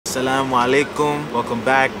Assalamu alaikum. Welcome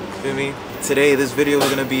back. Feel me? Today, this video is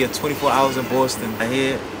gonna be a 24 hours in Boston.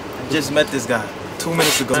 I just met this guy 2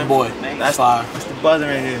 minutes ago. Good boy. That's fire. That's the buzzer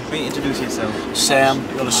right here. Let me introduce yourself. Sam.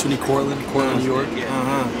 Go to SUNY Cortland, New York.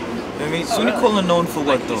 Feel me? SUNY Cortland known for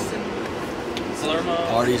what though?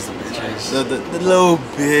 Parties, the bitches. The little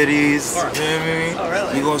biddies. Feel me?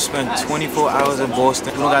 We're gonna spend 24 hours in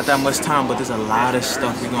Boston. We don't got that much time, but there's a lot of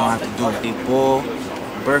stuff we're gonna have to do. A ball,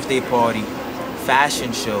 birthday party,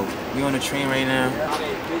 fashion show. We on the train right now.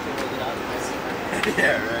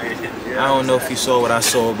 Yeah, right. Yeah, I don't know if you saw what I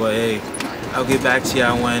saw, but hey, I'll get back to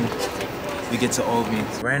y'all when we get to Albany.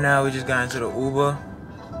 Right now, we just got into the Uber.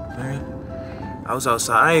 Feel me? I was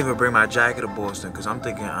outside. I didn't even bring my jacket to Boston because I'm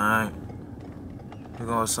thinking we're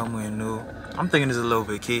going somewhere new. I'm thinking it's a little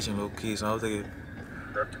vacation, low key, so I was thinking,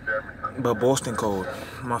 but Boston cold.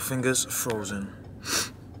 My fingers frozen.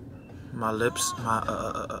 My lips,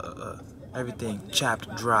 everything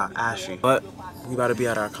chapped, dry, ashy. But we about to be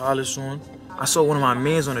at our college soon. I saw one of my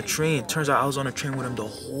mans on the train. Turns out I was on the train with him the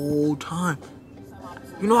whole time.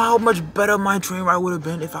 You know how much better my train ride would have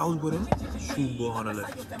been if I was with him? Super honestly.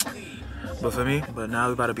 But for me, now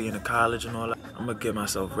we about to be in the college and all that. I'm gonna get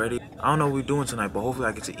myself ready. I don't know what we're doing tonight, but hopefully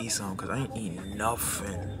I get to eat something because I ain't eating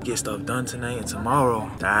nothing. Get stuff done tonight and tomorrow,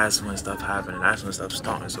 that's when stuff happening. That's when stuff's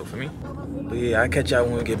starting. So for me, but yeah, I'll catch y'all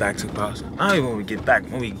when we get back to Boston. I don't even when we get back,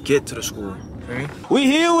 when we get to the school. Feel me? We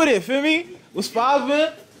here with it, feel me? What's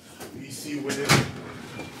poppin'? BC with it.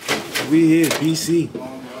 We here, BC.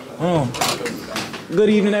 Good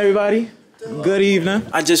evening, everybody. Good evening.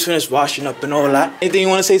 I just finished washing up and all that. Anything you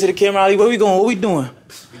want to say to the camera, Ali? Where we going? What we doing?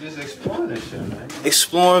 We just exploring this shit, man.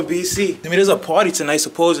 Exploring BC. I mean, there's a party tonight,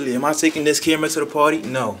 supposedly. Am I taking this camera to the party?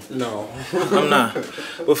 No. No. I'm not.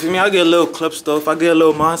 But for me, I get a little clip stuff. If I get a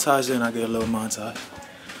little montage, then I get a little montage.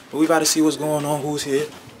 But we about to see what's going on, who's here.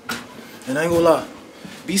 And I ain't gonna lie,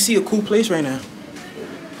 BC a cool place right now.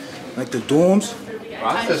 Like the dorms.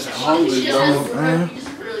 I'm just hungry, bro.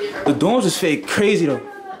 The dorms is fake crazy though.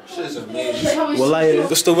 Shit's amazing.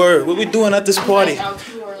 What's the word? What we doing at this party?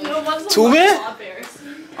 2 men?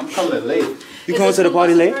 I'm coming late. You coming to the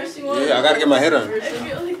party late? Yeah, I gotta get my head on.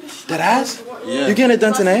 That ass? Yeah. You getting it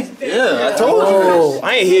done tonight? Yeah, I told you. Oh,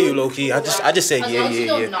 I ain't hear you, low key. I just said yeah.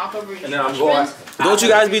 And then I'm going. Don't you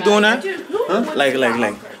guys be doing that? Huh? Like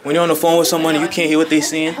when you're on the phone with someone and you can't hear what they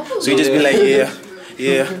saying, so you just be like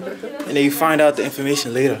yeah, and then you find out the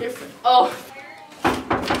information later. Oh.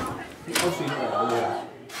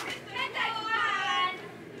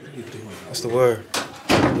 What's the word?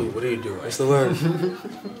 What are you doing? What's the word?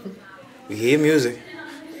 We hear music.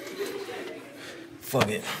 Fuck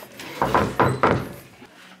it.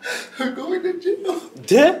 I'm going to jail.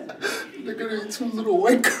 Yeah? They're gonna be 2 little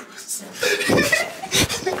white girls.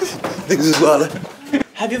 Niggas is wild.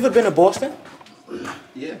 Have you ever been to Boston?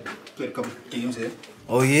 Yeah, played a couple games here.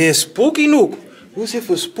 Oh yeah, Spooky Nook. Who's here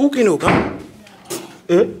for Spooky Nook, huh?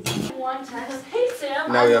 Hey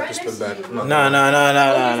Sam. Now we have to spin back.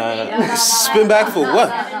 Nah. Spin back for what?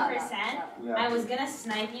 7%. I was gonna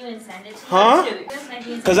snipe you and send it to you. Huh?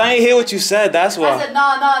 Cause I ain't hear what you said, that's why. I said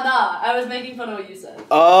nah. I was making fun of what you said.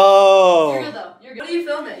 Oh. You're good though. You're good. What are you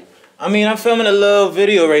filming? I mean, I'm filming a little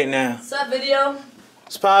video right now. What's up, video?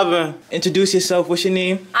 It's poppin'. Introduce yourself. What's your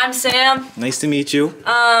name? I'm Sam. Nice to meet you.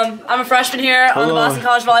 I'm a freshman here on the Boston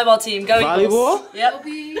College volleyball team. Go Eagles. Volleyball? Yep.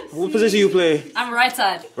 What position you play? I'm right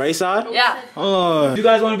side. Right side? Yeah. Hold on. You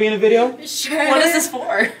guys want to be in the video? Sure. What is this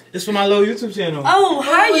for? It's for my little YouTube channel. Oh,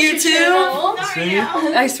 hi YouTube. See?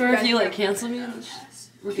 I swear if you like cancel me,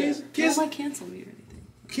 we're good. You don't like cancel me or anything.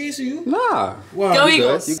 Cancel you? Nah. Wow. Go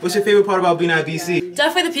Eagles. What's your favorite part about being at BC?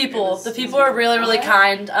 Definitely the people. The people are really, really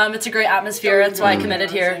kind. It's a great atmosphere. That's why I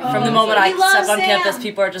committed here. From the moment I stepped on campus,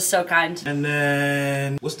 people are just so kind. And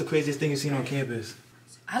then, what's the craziest thing you've seen on campus?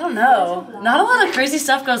 I don't know. Not a lot of crazy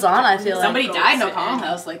stuff goes on, I feel like. Somebody died in O'Connell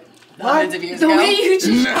House like What? hundreds of years The ago. way you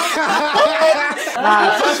just... Tell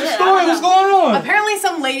us the story. What's going on? Apparently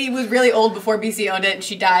some lady was really old before BC owned it and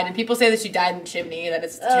she died, and people say that she died in the chimney, that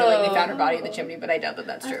it's too late they found her body in the chimney, but I doubt that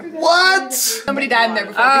that's true. What? Somebody died in there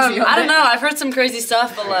before BC owned it. I don't know. I've heard some crazy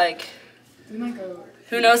stuff, but like...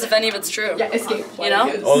 Who knows if any of it's true? Yeah, escape. You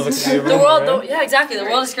know? All of it's in The world, yeah, exactly. The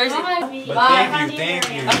world is crazy. But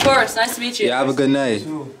thank you. Of course. Nice to meet you. Yeah, have a good night.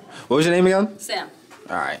 What was your name again? Sam.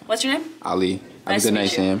 Alright. What's your name? Ali. Have Nice a to good night,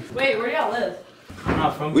 meet you. Sam. Wait, where do y'all live? I'm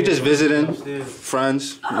not from We here. just visiting. Upstairs.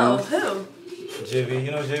 Friends. Oh, who? Jibby.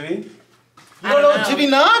 You know Jibby? You I don't don't know know. Jibby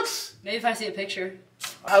Knox? Maybe if I see a picture.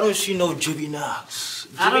 How does she know Jibby Knox?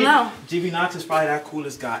 I don't know. Jibby Knox is probably that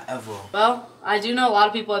coolest guy ever. Well, I do know a lot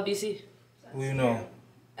of people at BC. Who you know?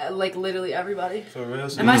 Like literally everybody. For real?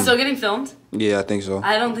 Am I still getting filmed? Yeah, I think so.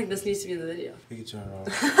 I don't think this needs to be the video. We can turn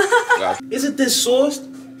it off. Isn't this sourced?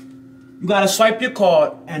 You gotta swipe your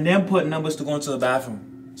card and then put numbers to go into the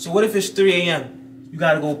bathroom. So what if it's 3 a.m.? You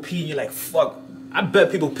gotta go pee and you're like, fuck. I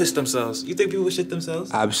bet people piss themselves. You think people shit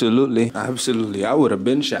themselves? Absolutely. Absolutely. I would have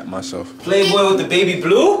been shat myself. Playboy with the baby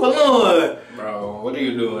blue? Come on. Bro, what are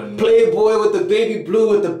you doing? Playboy with the baby blue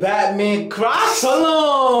with the Batman cross?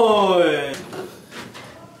 Hold on.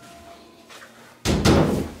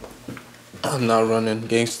 I'm not running,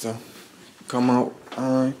 gangster. Come out.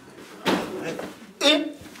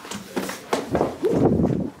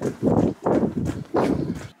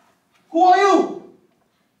 Who are you?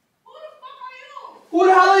 Who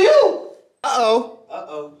the hell are you? Uh-oh.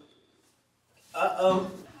 Uh-oh.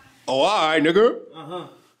 Uh-oh. Oh, all right, nigga. Uh-huh.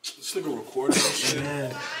 This nigga recording shit.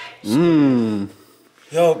 Man.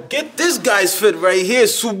 Yo, get this guy's fit right here.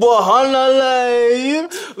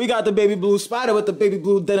 Subhanallah. We got the baby blue Spider with the baby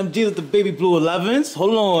blue denim jeans with the baby blue 11s.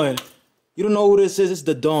 Hold on. You don't know who this is? It's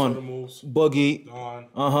the Dawn. Boogie. Dawn.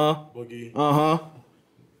 Uh-huh. Boogie. Uh-huh.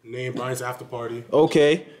 Name Brian's after party.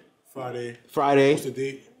 Okay. Friday. Friday. What's the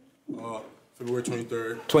date? February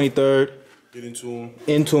 23rd. 23rd. Get in tune.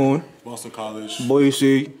 In tune. Boston College. Boy, you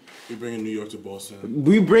see. We bringing New York to Boston.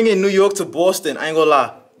 We bringing New York to Boston. I ain't gonna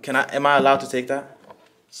lie. Am I allowed to take that?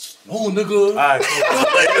 Oh, nigga. Alright.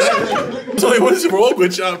 So, like, what is wrong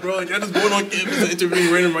with y'all, bro? Like, y'all just going on campus and interviewing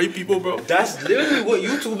random white people, bro. That's literally what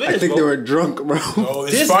YouTube is, I think they were drunk, bro. Oh,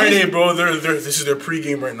 it's Friday, bro. This is their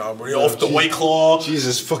pregame right now, bro. They're off the White Claw.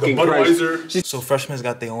 Jesus the fucking Budweiser. Christ. So freshmen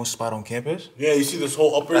got their own spot on campus? Yeah, you see this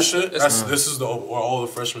whole upper shit? This is where all the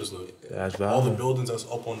freshmen live. That's All the valid. buildings that's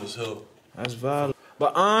up on this hill. That's valid.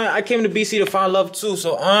 But I came to BC to find love too,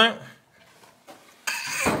 so I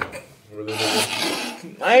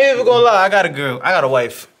ain't even gonna lie, I got a girl. I got a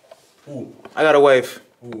wife. Who? I got a wife.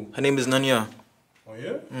 Who? Her name is Nanya. Oh,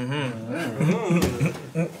 yeah?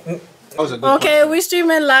 Okay, we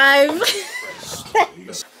streaming live.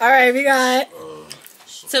 Alright, we got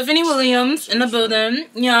Tiffany Williams in the building.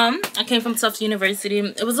 Yeah, I came from Tufts University.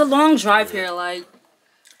 It was a long drive here, like,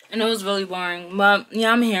 and it was really boring. But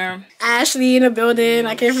yeah, I'm here. Ashley in the building.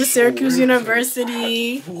 I came from Syracuse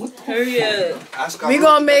University. Period. We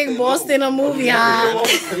gonna make Boston a movie, huh?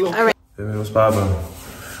 Alright. Hey man, what's poppin'?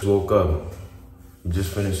 Woke up.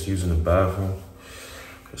 Just finished using the bathroom.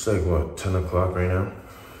 It's like, what, 10 o'clock right now?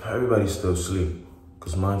 Everybody's still asleep.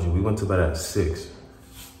 Cause mind you, we went to bed at 6.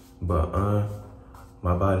 But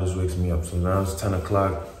my body just wakes me up. So now it's 10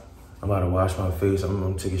 o'clock. I'm about to wash my face. I'm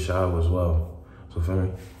gonna take a shower as well. So feel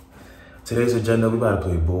me? Today's agenda, we about to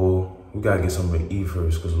play ball. We gotta get something to eat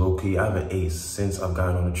first. Cause low key, I haven't ate since I've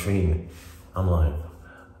gotten on the train. I'm like,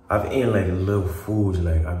 I've eaten like little foods.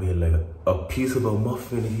 Like I've eaten like a piece of a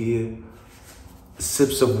muffin here.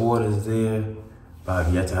 Sips of water is there. But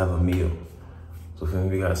I've yet to have a meal. So feel me,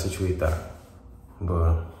 we gotta situate that.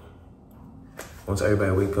 But once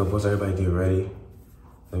everybody wake up, once everybody get ready,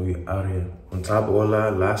 then we out here. On top of all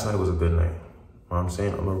that, last night was a good night. You know what I'm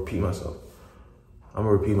saying? I'm gonna repeat myself.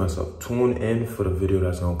 Tune in for the video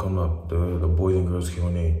that's gonna come up, the boys and girls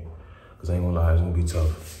Q&A. Cause I ain't gonna lie, it's gonna be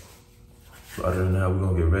tough. But other than that, we're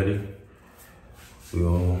gonna get ready.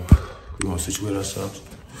 We're gonna situate ourselves.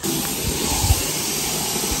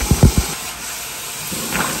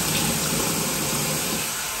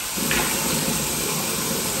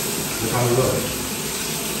 Look how we look.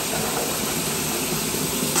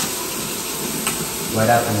 Right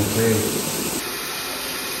after the crib.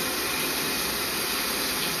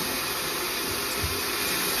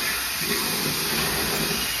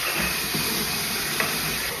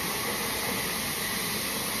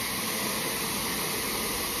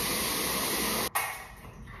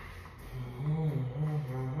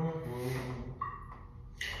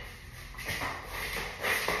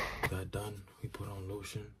 Got done, we put on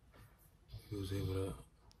lotion. We was able to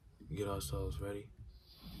get ourselves ready.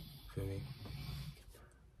 Feel me?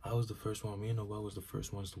 I was the first one, me and Noel was the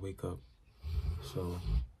first ones to wake up. So,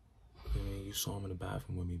 feel me? You saw him in the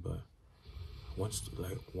bathroom with me, but once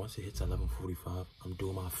it hits 11:45, I'm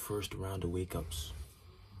doing my first round of wake ups.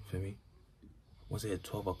 Feel me? Once it hit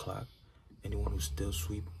 12 o'clock, anyone who's still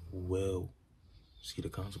asleep will see the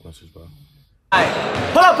consequences, bro. Alright,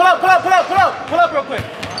 pull up real quick.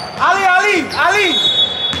 Ali,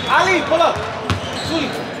 pull up. Too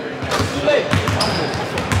late.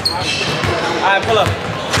 Alright, pull up.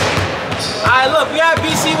 Alright, look, we at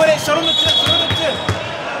BC with it. Show them the gym.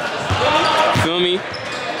 Feel me? We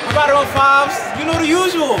about to run 5s. You know the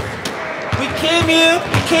usual. We came to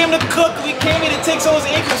cook, we came here to take someone's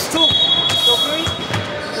acres too. So, feel me?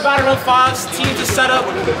 We about to run 5s, team to set up.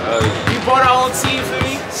 We brought our own team, feel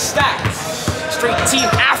me? Stacks. Straight Team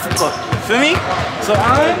Africa. Feel me? So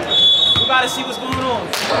we gotta see what's going on.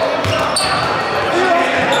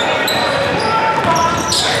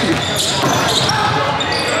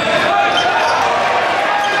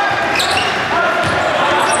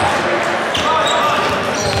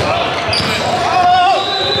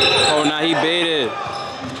 Oh, nah, he baited.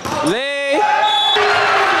 Lay.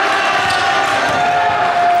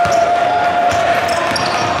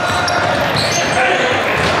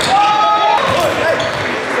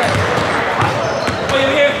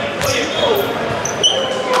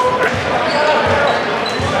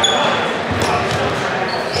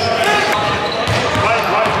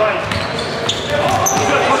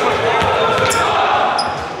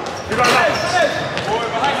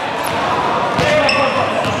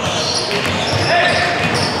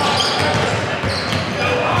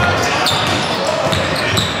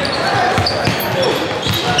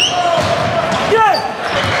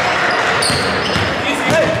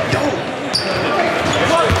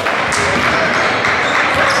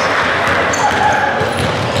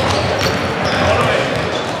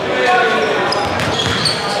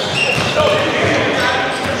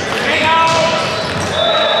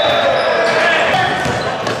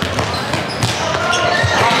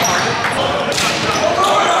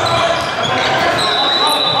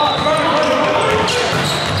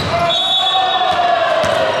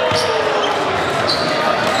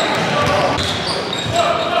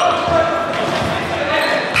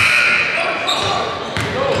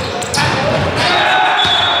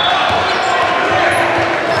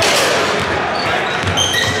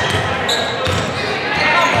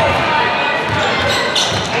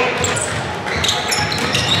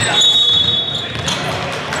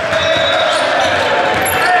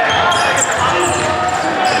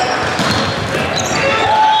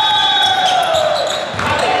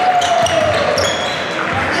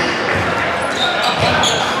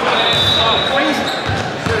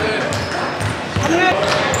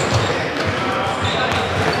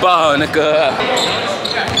 Bah, nigga.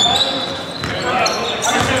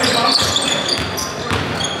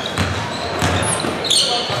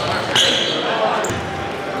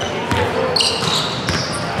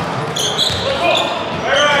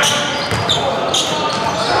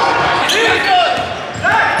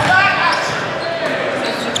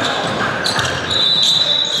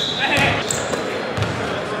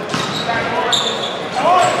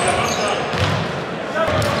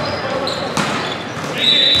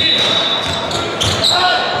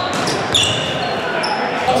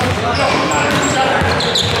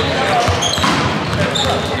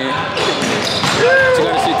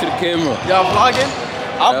 Y'all vlogging?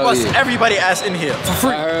 I'll bust everybody ass in here for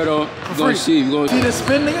free. I heard him. We're gonna see. We're gonna see the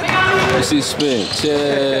spin, nigga? Let's see spin.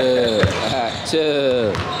 Chill.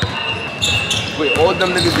 Chill. Wait, all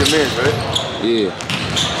them niggas your mans, right? Yeah.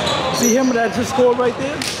 See him that just scored right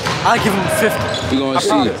there? I'll give him 50. We gonna see.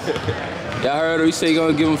 Y'all heard him. He say he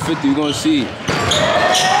gonna give him 50. We gonna see.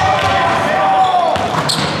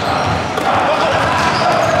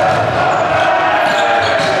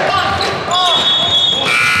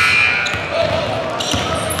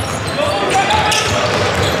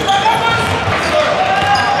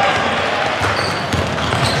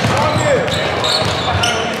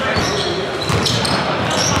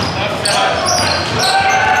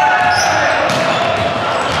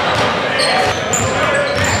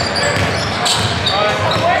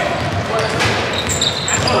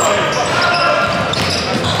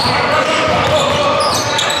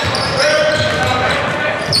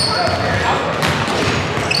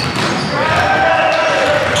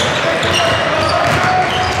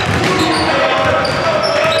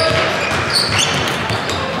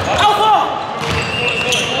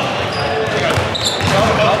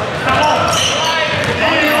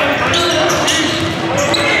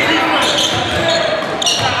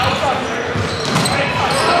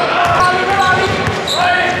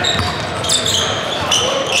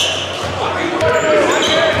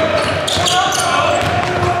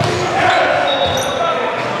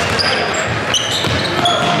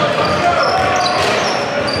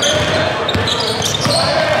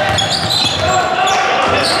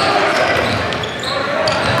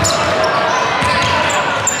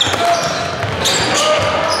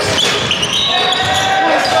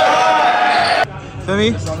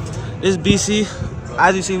 This is BC.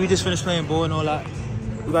 As you see, we just finished playing ball and all that.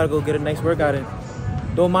 We gotta go get a nice workout in.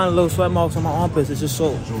 Don't mind the little sweat marks on my armpits. It's just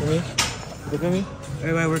salt. You feel me? You feel me?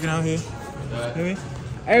 Everybody working out here. You feel me?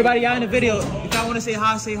 Everybody, y'all in the video. If y'all want to say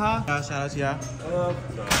hi, say hi. Shout out to y'all.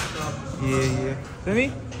 Yeah. Feel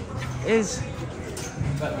me? Is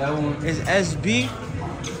SB.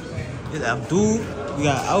 Is Abdul. We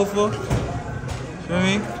got Alpha. Feel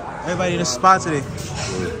me? Everybody in the spot today.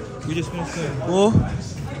 We just finished playing ball.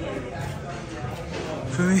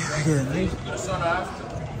 Feel me? Yeah.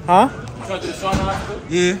 Huh?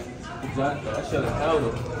 Yeah.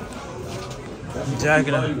 I'm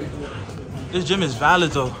jacking it. This gym is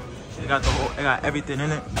valid though. It got everything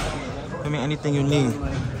in it. I mean, anything you need.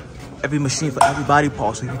 Every machine for every body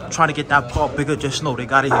part. So if you're trying to get that part bigger, just know they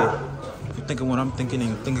got it here. If you're thinking what I'm thinking and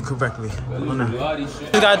you're thinking correctly.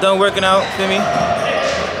 Just got done working out, feel me?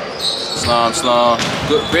 Slum.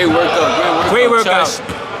 Good, great workout. Great workout. Chest,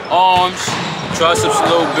 arms, triceps a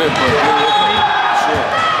little bit, but great workout. Sure.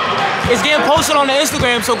 It's getting posted on the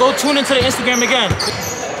Instagram, so go tune into the Instagram again.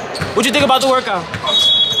 What'd you think about the workout?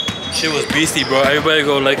 Shit was beastie, bro. Everybody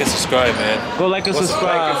go like and subscribe, man. Go like and subscribe.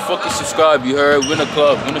 Like and fucking subscribe, you heard? Win a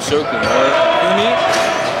club, win a circle, man.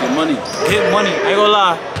 You know Get money. Get money. I ain't gonna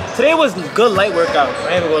lie. Today was good light workout.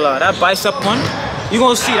 I ain't gonna lie. That bicep one, you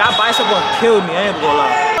gonna see that bicep one killed me. I ain't gonna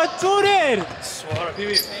lie. Tune in.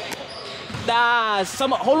 Nah,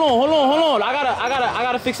 hold on. I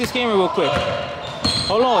gotta fix this camera real quick.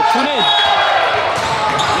 Hold on, tune in.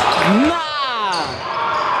 Nah.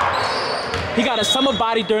 He got a summer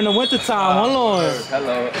body during the winter time. Hold on.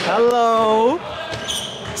 Hello.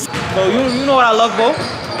 Bro, you know what I love, bro?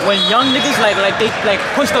 When young niggas they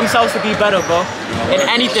push themselves to be better, bro. In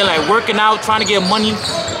anything, like working out, trying to get money,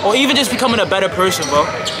 or even just becoming a better person, bro.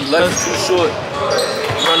 Life's too short.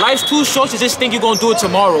 Bro, life's too short to just think you're gonna do it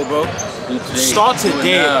tomorrow, bro. Start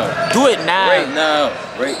today. Do it now. Right now.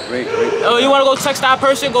 Right. Oh, you wanna go text that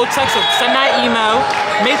person? Go text them. Send that email.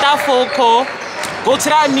 Make that phone call. Go to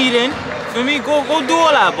that meeting. Feel me? Go do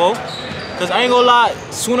all that, bro. Cause I ain't gonna lie,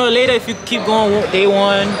 sooner or later, if you keep going day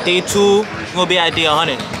 1, day 2, you're gonna be at day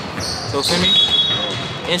 100. So feel me?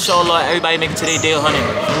 Inshallah, everybody make it to their day 100.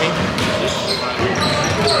 Feel me?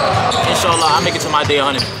 Inshallah, I make it to my day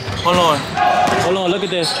 100. Hold on, look at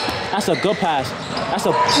this. That's a good pass. That's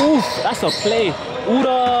a play. Ooh,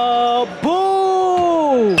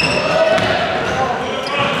 boom!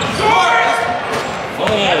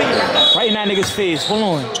 Oh, right in that nigga's face. Hold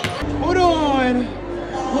on.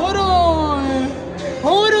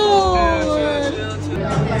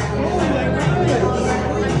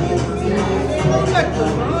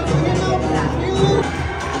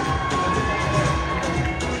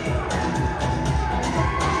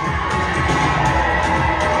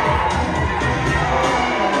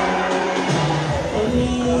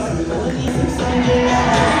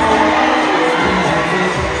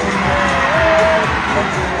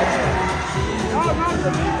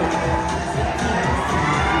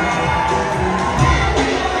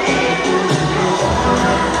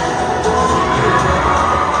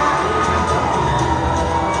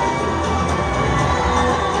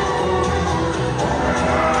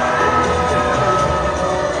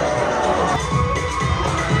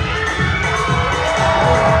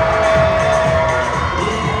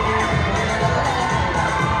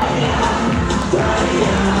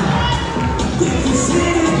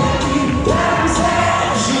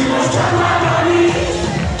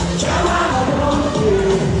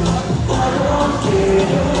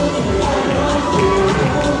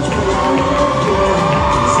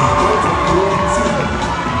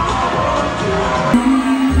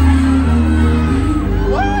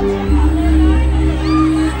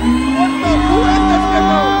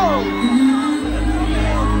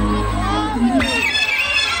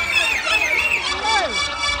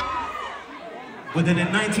 But then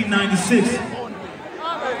in 1996,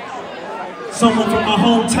 someone from my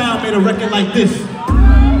hometown made a record like this.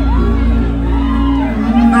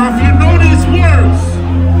 Now if you know these words,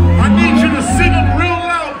 I need you to sing them real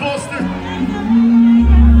loud, Boston.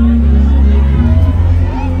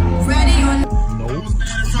 Ready on no.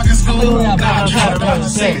 Fucking school, God, try to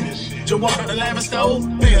say. Just walk out the lavish stove,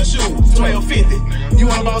 pair of shoes, $12.50. You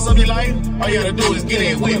wanna boss up your life? All you gotta do is get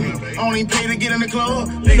in with me. I don't even pay to get in the club.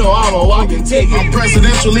 You know I'm a walking ticket. I'm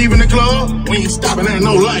presidential leaving the club. We ain't stopping at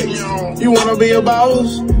no lights. You wanna be a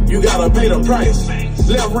boss? You gotta pay the price.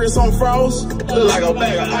 Left wrist on frost, look like a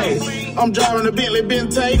bag of ice. I'm driving a Bentley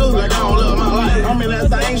Bentayga like I don't love my life. I'm in that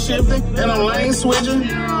thing shifting and I'm lane switching.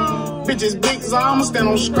 Bitches big so I'ma stand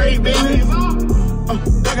on straight business.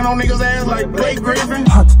 Ducking on niggas' ass like Blake Griffin.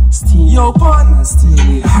 Hot, steamy, yo, partner,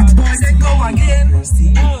 steamy, hot. Boys, they go again,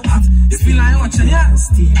 steamy, hot. You feel like watching, yeah,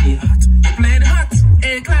 steamy, hot. Playing hot,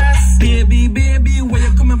 A-class. Baby, where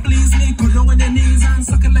you come and please me? Go down on your knees and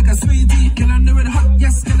suck it like a sweetie. Kill under it hot,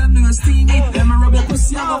 yes, kill under it steamy. Then I rub your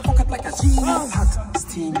pussy, I go fuck it like a genie. Hot,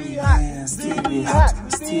 steamy, yeah, steamy, hot.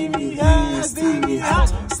 Steamy, yeah, steamy,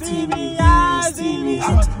 hot. Steamy, yeah, steamy,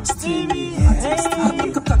 hot, steamy, hot.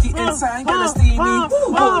 You can pluck it inside, get a steamy.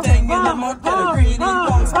 Whole thing in the mud, get a greeny.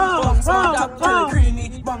 Bungs on top, get a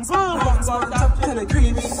creamy. Bungs on top, get a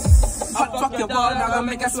creamy. Hot fuck your ball, now gonna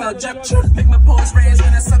make us swell jab. Make my pulse raise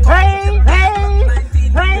when it's suck. Hey,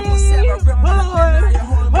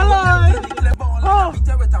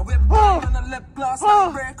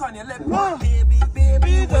 break on your lip,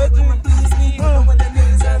 baby, wait till me please me. When the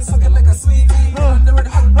nails and suck it like a sweetie. Under the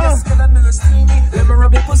hot desk, get another steamy. Let me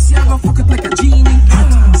rub your pussy, I'm gonna fuck it like a genie.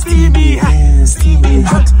 Hot, steamy, hot, steamy,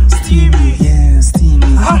 hot, steamy, yeah,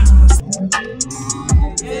 steamy, hot.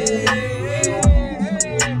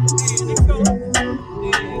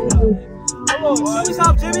 Hello, show me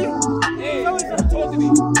some, Jimmy. Hey, show me some, talk to me.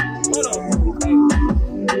 Hold on.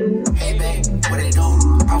 Hey, babe, what they do?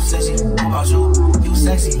 I'm sexy, how about you? You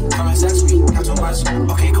sexy, come and sex me, not too much.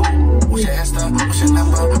 Okay, cool. What's your Insta? What's your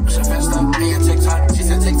number? What's your Finsta? Hey, your TikTok. She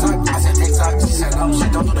said TikTok. I said TikTok. She said no, she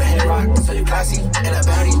don't do the head rock. So you classy and a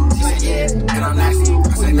baddie. She said yeah, and I'm nasty.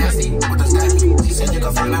 I said nasty. What does that mean? She said you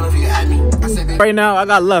can find out if you at me. I said baby. Right now, I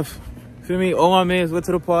got left. Feel me? All my mans went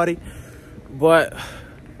to the party, but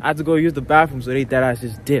I had to go use the bathroom, so they that I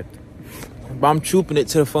just dipped. But I'm trooping it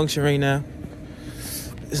to the function right now.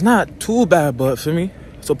 It's not too bad, but for me,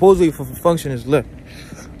 supposedly for function is lit.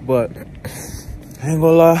 But I ain't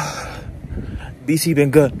gonna lie, BC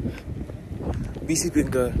been good. BC been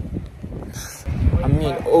good. I'm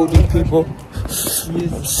meeting OD people.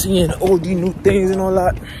 I'm seeing OD new things and all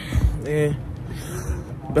that. And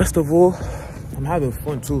best of all, I'm having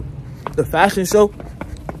fun too. The fashion show,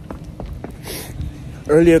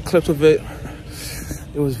 earlier clips of it,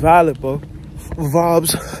 it was valid, bro.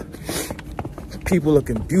 Vibes, people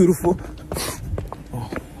looking beautiful,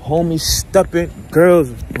 homies stepping, girls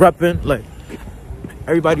repping, like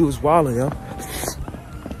everybody was wilding, yo.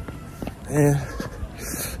 And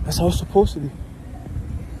that's how it's supposed to be. You know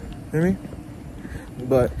what I mean?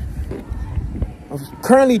 But I'm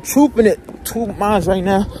currently trooping it 2 miles right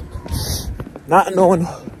now, not knowing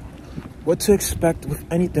what to expect with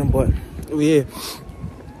anything, but yeah,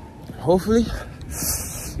 hopefully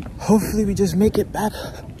we just make it back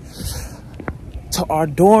to our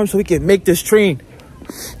dorm so we can make this train.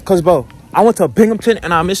 Cause bro, I went to Binghamton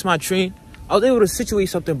and I missed my train. I was able to situate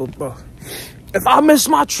something, but bro, if I miss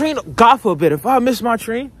my train, God forbid, if I miss my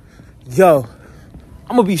train, yo,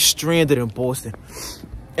 I'm gonna be stranded in Boston.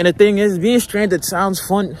 And the thing is, being stranded sounds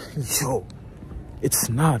fun. Yo, it's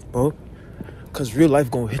not, bro. Cause real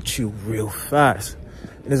life gonna hit you real fast.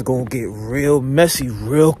 And it's gonna get real messy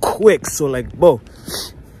real quick. So like, bro,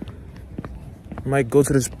 I might go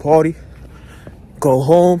to this party, go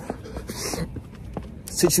home,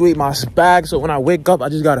 situate my bag. So when I wake up, I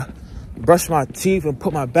just gotta brush my teeth and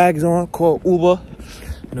put my bags on, call Uber,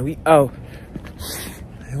 and then we out.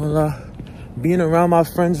 And well, being around my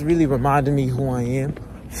friends really reminded me who I am.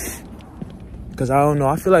 Cause I don't know,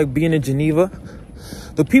 I feel like being in Geneva,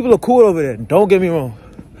 the people are cool over there, don't get me wrong.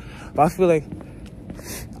 But I feel like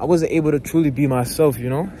I wasn't able to truly be myself, you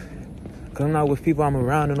know? Cause I'm not with people I'm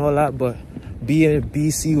around and all that, but being in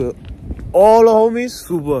BC with all the homies,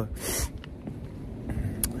 super.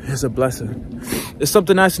 It's a blessing. It's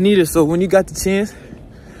something that's needed. So when you got the chance,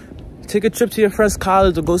 take a trip to your friend's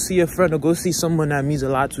college or go see your friend or go see someone that means a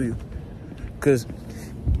lot to you. Cause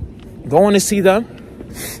going to see them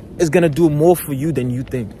is gonna do more for you than you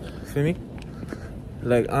think. Feel me?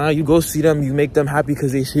 Like, you go see them, you make them happy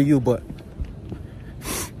because they see you, but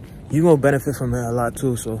you gonna benefit from it a lot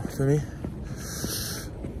too, so, feel me?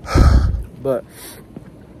 But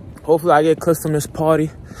hopefully I get clips from this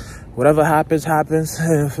party. Whatever happens, happens,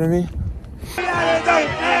 feel me?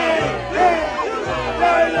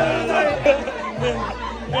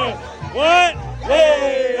 What?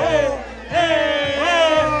 Hey, hey,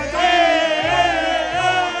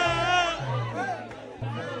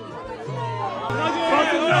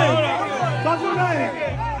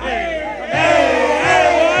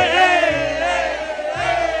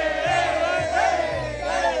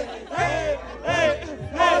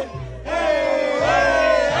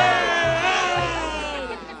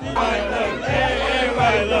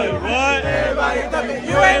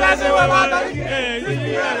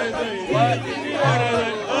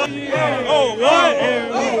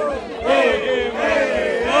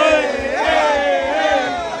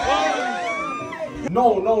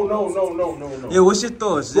 No. Yeah, what's your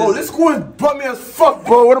thoughts? Bro, this school is bummy as fuck,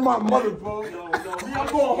 bro. What am I mother, bro? I'm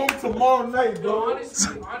going home tomorrow night, bro.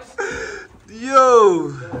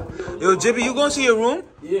 Yo, Jibby, you gonna see your room?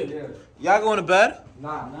 Yeah. Y'all going to bed?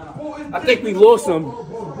 Nah. I think we lost some.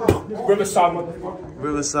 Riverside, motherfucker.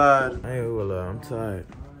 Riverside. I ain't gonna lie, I'm tired.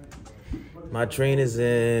 My train is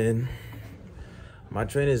in My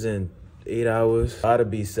train is in 8 hours. Gotta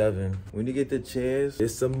be 7. When you get the chance,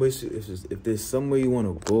 there's somewhere, if there's somewhere you want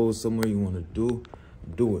to go, somewhere you want to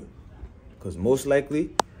do it. Because most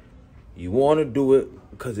likely, you want to do it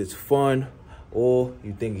because it's fun or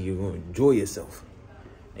you think you're going to enjoy yourself.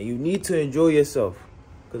 And you need to enjoy yourself.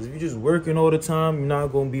 Because if you're just working all the time, you're not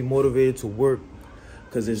going to be motivated to work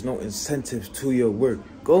because there's no incentive to your work.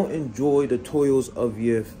 Go enjoy the toils of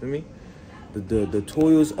your, feel me? The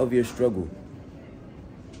toils of your struggle.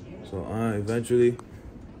 So eventually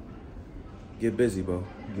get busy, bro.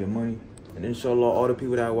 Get money. And inshallah, all the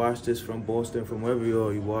people that watch this from Boston, from wherever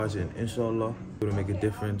you watching, inshallah, it'll make a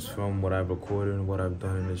difference from what I've recorded and what I've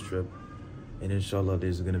done in this trip. And inshallah,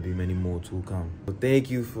 there's gonna be many more to come. So thank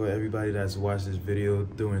you for everybody that's watched this video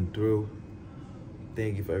through and through.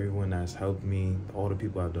 Thank you for everyone that's helped me, all the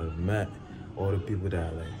people I've done met, all the people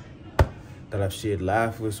that I've shared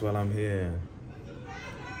laughs with while I'm here.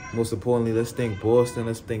 Most importantly, let's thank Boston.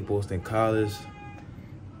 Let's thank Boston College.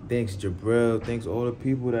 Thanks Jabril. Thanks all the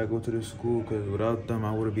people that go to this school, because without them,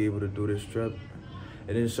 I wouldn't be able to do this trip.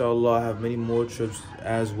 And inshallah, I have many more trips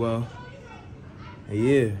as well. And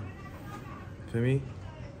yeah, feel me?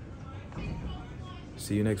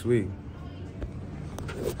 See you next week.